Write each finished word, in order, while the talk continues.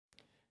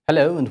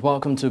Hello and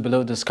welcome to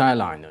Below the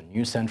Skyline on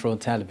News Central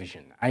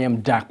Television. I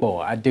am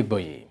Dakbo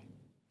Adigboye.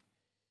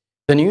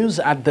 The news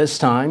at this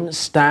time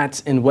starts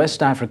in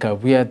West Africa,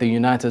 where the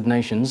United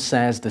Nations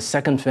says the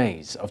second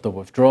phase of the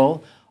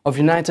withdrawal of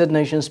United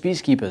Nations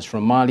peacekeepers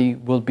from Mali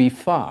will be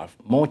far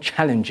more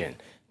challenging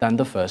than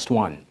the first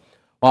one.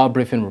 While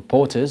briefing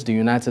reporters, the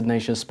United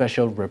Nations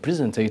Special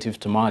Representative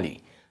to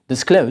Mali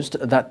disclosed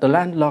that the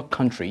landlocked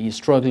country is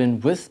struggling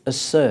with a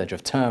surge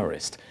of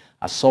terrorist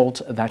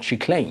assault that she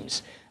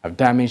claims have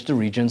damaged the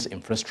region's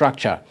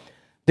infrastructure.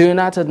 The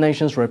United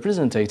Nations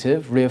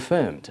representative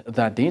reaffirmed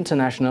that the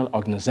international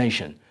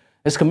organization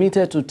is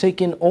committed to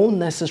taking all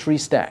necessary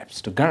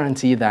steps to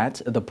guarantee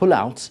that the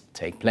pullouts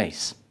take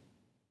place.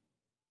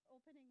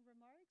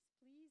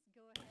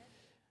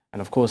 And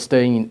of course,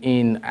 staying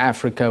in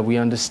Africa, we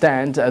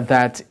understand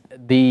that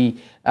in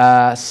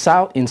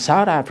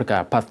South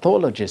Africa,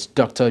 pathologist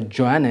Dr.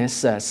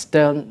 Johannes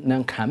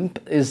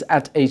Steenekamp is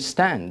at a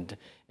stand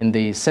in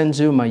the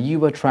Senzo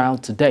Meyiwa trial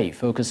today,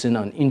 focusing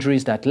on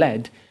injuries that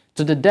led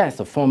to the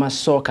death of former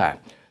soccer.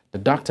 The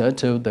doctor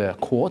told the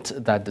court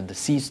that the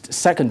deceased's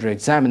secondary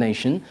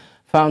examination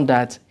found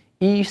that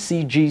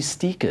ECG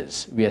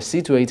stickers were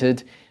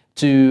situated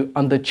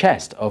on the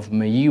chest of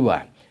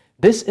Meyiwa.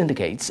 This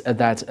indicates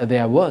that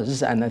there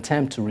was an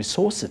attempt to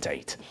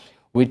resuscitate,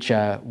 which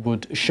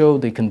would show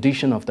the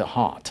condition of the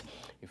heart.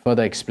 He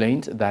further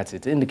explained that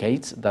it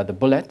indicates that the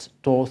bullet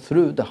tore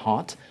through the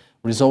heart,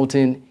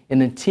 resulting in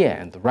a tear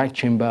in the right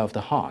chamber of the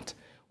heart,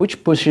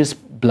 which pushes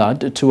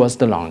blood towards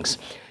the lungs.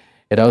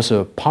 It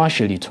also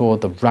partially tore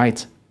the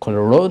right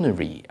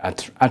coronary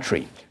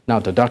artery. Now,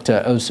 the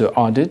doctor also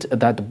added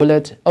that the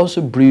bullet also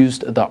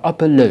bruised the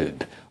upper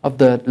lobe of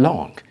the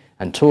lung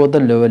and tore the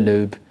lower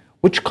lobe,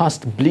 which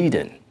caused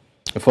bleeding.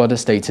 He further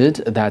stated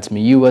that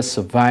Meyiwa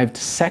survived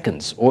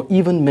seconds or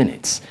even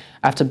minutes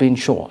after being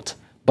shot,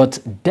 but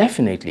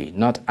definitely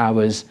not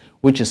hours,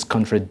 which is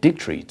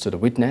contradictory to the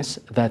witness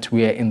that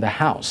were in the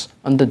house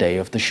on the day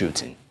of the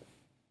shooting.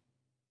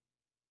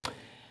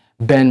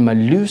 Ben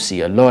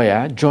Malusi, a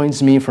lawyer,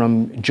 joins me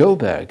from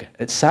Joburg,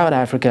 South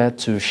Africa,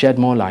 to shed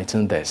more light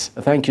on this.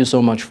 Thank you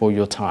so much for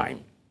your time.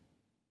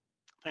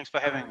 Thanks for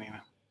having me.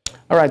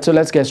 All right, so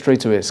let's get straight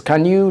to it.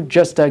 Can you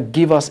just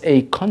give us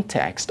a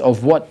context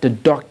of what the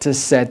doctor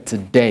said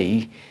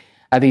today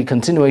at the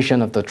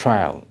continuation of the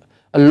trial?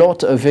 A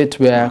lot of it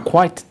were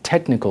quite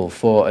technical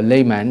for a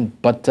layman,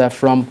 but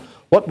from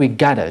what we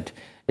gathered,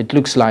 it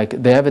looks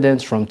like the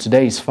evidence from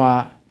today is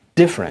far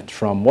different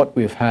from what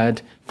we've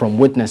heard from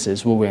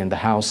witnesses who were in the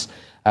house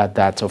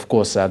that, of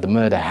course, the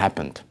murder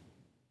happened.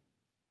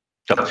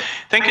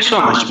 Thank you so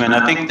much, man.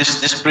 I think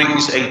this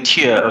brings a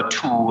tear or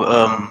two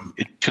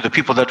to the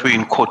people that were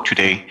in court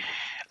today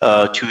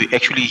to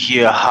actually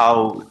hear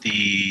how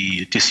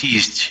the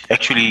deceased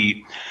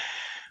actually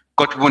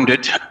got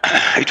wounded.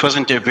 It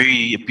wasn't a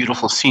very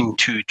beautiful scene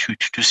to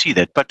see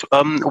that. But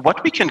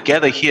what we can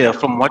gather here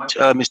from what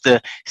Mr.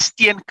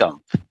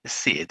 Steenekamp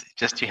said,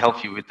 just to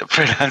help you with the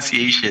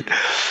pronunciation,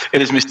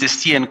 it is Mr.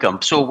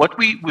 Steenekamp. So what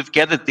we've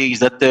gathered there is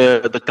that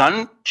the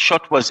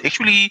gunshot was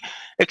actually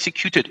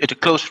executed at a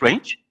close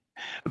range,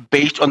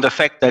 based on the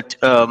fact that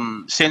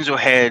Senzo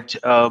had,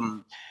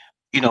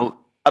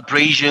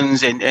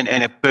 abrasions and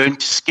a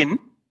burnt skin,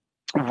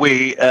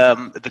 where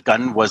the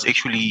gun was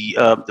actually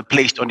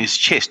placed on his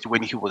chest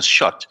when he was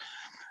shot.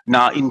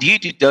 Now,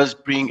 indeed, it does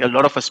bring a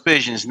lot of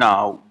aspersions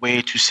now,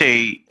 where to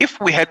say, if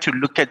we had to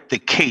look at the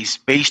case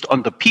based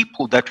on the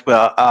people that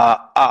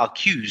are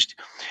accused,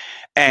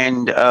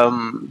 and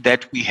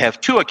that we have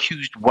two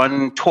accused,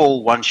 one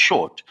tall, one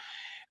short,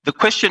 the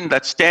question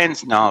that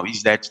stands now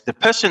is that the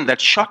person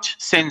that shot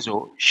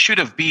Senzo should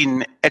have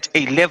been at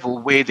a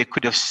level where they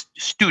could have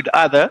stood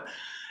either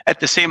at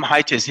the same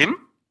height as him.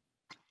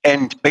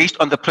 And based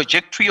on the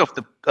trajectory of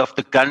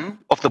the gun,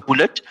 of the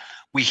bullet,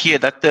 we hear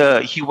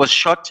that he was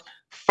shot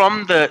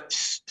from the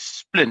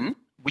spleen,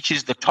 which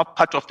is the top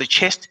part of the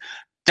chest,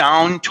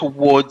 down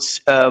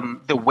towards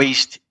the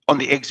waist on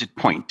the exit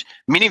point,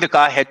 meaning the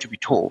guy had to be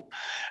tall.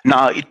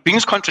 Now, it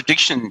brings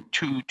contradiction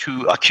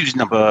to accused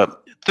number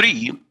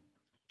 3,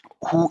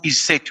 who is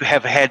said to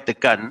have had the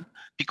gun,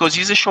 because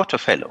he's a shorter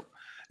fellow.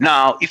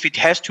 Now, if it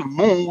has to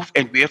move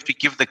and we have to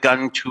give the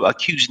gun to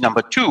accused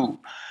number 2,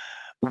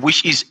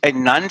 which is a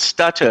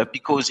non-starter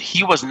because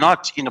he was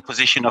not in a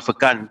possession of a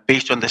gun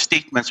based on the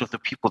statements of the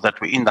people that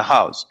were in the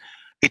house,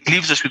 it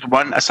leaves us with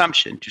one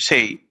assumption to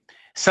say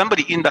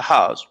somebody in the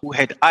house who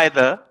had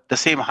either the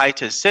same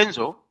height as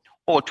Senzo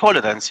or taller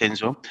than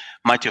Senzo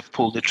might have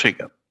pulled the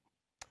trigger.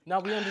 Now,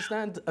 we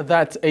understand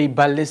that a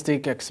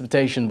ballistic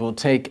examination will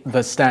take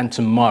the stand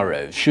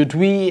tomorrow. Should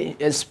we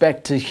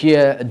expect to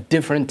hear a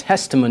different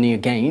testimony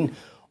again,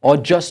 or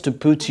just to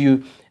put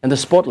you in the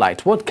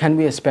spotlight? What can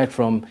we expect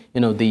from,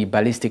 the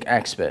ballistic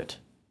expert?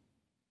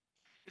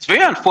 It's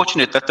very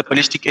unfortunate that the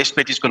ballistic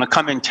expert is going to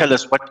come and tell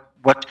us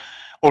what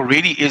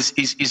already is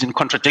in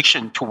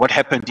contradiction to what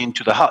happened in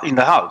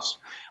the house.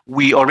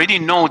 We already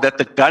know that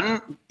the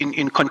gun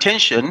in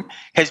contention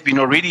has been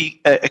already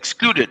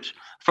excluded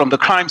from the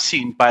crime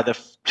scene by the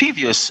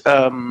previous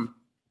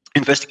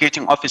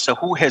investigating officer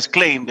who has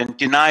claimed and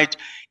denied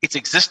its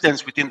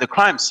existence within the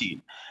crime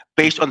scene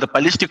based on the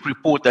ballistic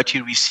report that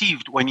he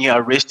received when he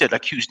arrested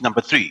accused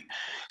number 3.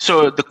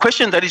 So the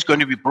question that is going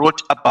to be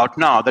brought about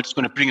now, that's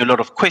going to bring a lot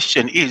of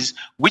question, is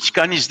which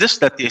gun is this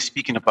that they're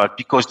speaking about?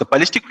 Because the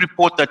ballistic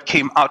report that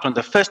came out on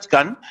the first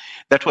gun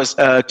that was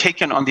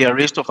taken on the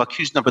arrest of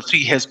accused number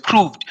 3 has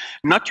proved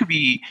not to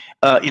be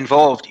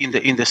involved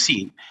in the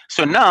scene.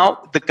 So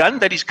now the gun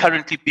that is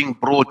currently being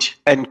brought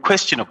and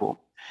questionable,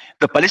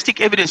 the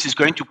ballistic evidence is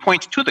going to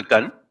point to the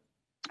gun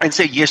and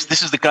say, yes,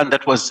 this is the gun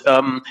that was,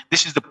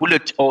 this is the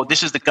bullet, or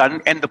this is the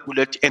gun and the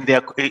bullet, and they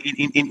are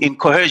in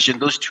cohesion.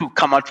 Those two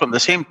come out from the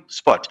same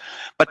spot.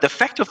 But the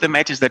fact of the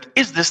matter is that,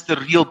 is this the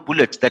real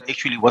bullet that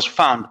actually was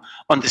found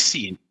on the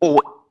scene,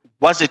 or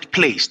was it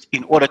placed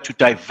in order to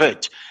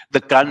divert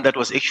the gun that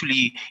was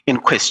actually in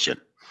question?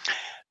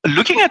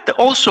 Looking at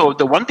also,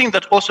 the one thing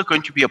that's also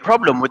going to be a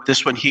problem with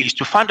this one here is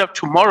to find out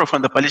tomorrow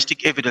from the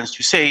ballistic evidence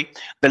to say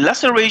the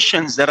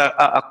lacerations that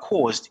are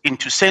caused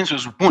into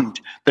Senzo's wound,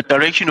 the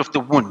direction of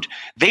the wound,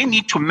 they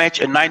need to match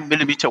a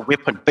 9mm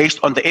weapon based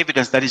on the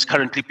evidence that is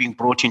currently being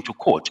brought into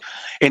court.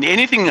 And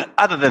anything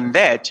other than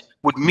that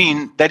would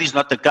mean that is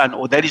not the gun,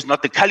 or that is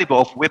not the caliber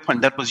of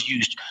weapon that was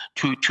used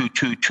to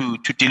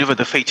deliver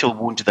the fatal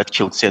wound that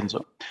killed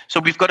Senzo.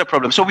 So we've got a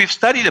problem. So we've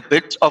studied a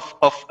bit of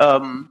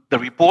the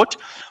report.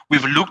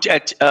 We've looked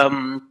at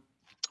the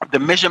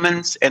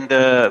measurements and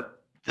the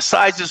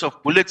sizes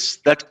of bullets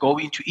that go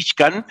into each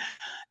gun.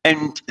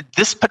 And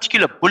this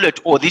particular bullet,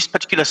 or this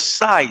particular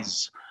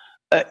size,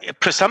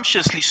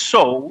 presumptuously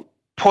so,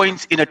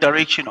 points in a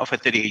direction of a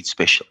 38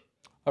 special.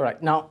 All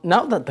right. Now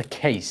that the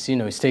case,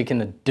 is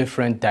taking a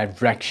different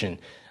direction,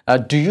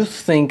 do you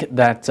think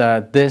that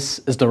this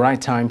is the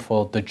right time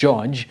for the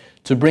judge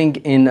to bring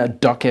in a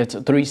docket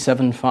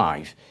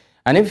 375?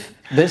 And if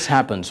this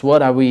happens,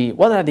 what are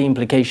the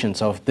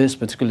implications of this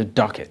particular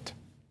docket?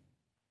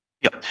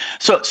 Yeah.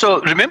 So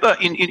remember,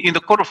 in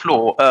the court of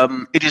law,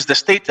 it is the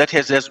state that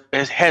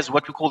has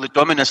what we call the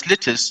dominus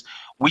litis,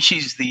 which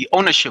is the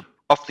ownership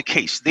of the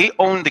case. They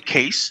own the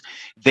case.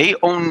 They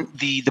own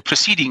the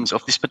proceedings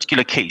of this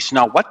particular case.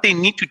 Now, what they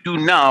need to do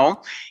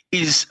now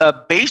is,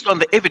 based on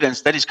the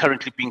evidence that is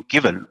currently being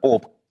given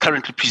or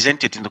currently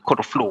presented in the court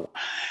of law,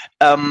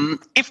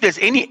 if there's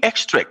any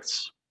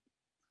extracts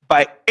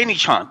by any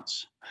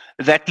chance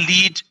that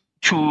lead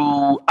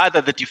to either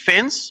the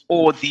defense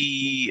or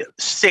the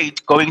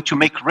state going to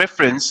make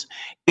reference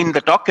in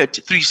the docket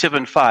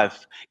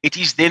 375, it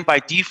is then by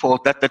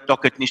default that the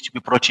docket needs to be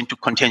brought into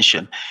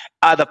contention,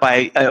 either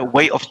by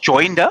way of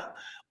joinder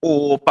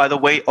or by the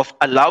way of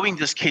allowing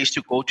this case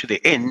to go to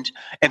the end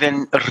and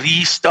then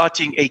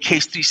restarting a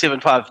case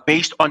 375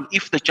 based on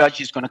if the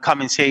judge is going to come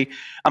and say,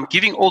 I'm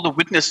giving all the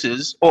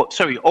witnesses, or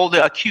sorry, all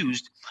the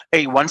accused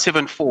a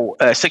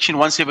 174, section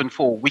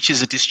 174, which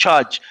is a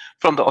discharge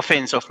from the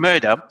offense of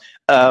murder,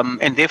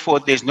 and therefore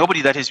there's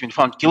nobody that has been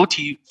found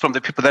guilty from the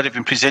people that have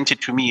been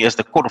presented to me as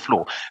the court of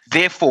law.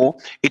 Therefore,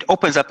 it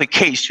opens up a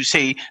case to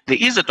say there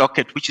is a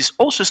docket which is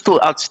also still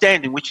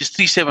outstanding, which is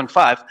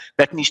 375,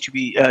 that needs to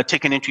be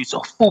taken into its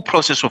full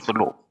process of the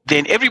law.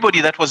 Then everybody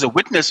that was a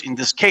witness in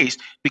this case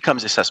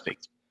becomes a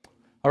suspect.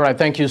 All right,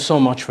 thank you so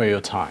much for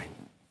your time.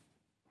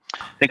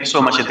 Thank you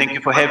so much, and thank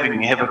you for having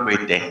me. Have a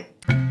great day.